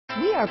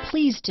We are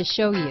pleased to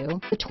show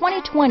you the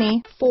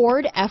 2020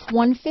 Ford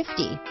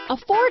F-150. A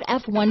Ford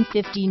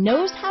F-150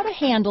 knows how to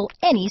handle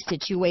any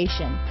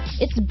situation.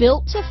 It's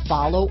built to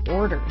follow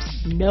orders,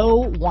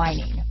 no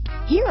whining.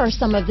 Here are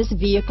some of this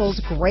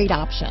vehicle's great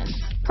options: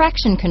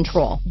 traction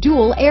control,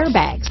 dual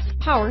airbags,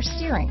 power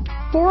steering,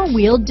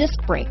 four-wheel disc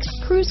brakes,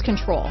 cruise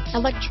control,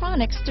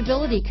 electronic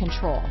stability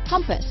control,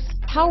 compass,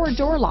 power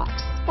door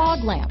locks,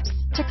 fog lamps,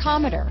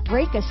 tachometer,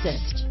 brake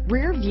assist,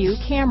 rear view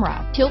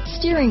camera, tilt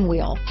steering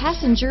wheel,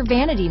 passenger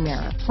vanity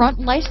mirror, front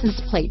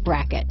license plate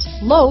bracket,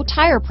 low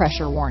tire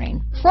pressure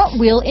warning, front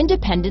wheel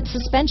independent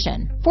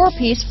suspension,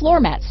 4-piece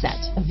floor mat set.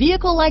 A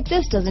vehicle like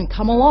this doesn't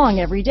come along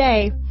every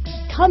day.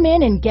 Come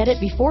in and get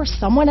it before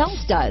someone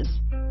else does.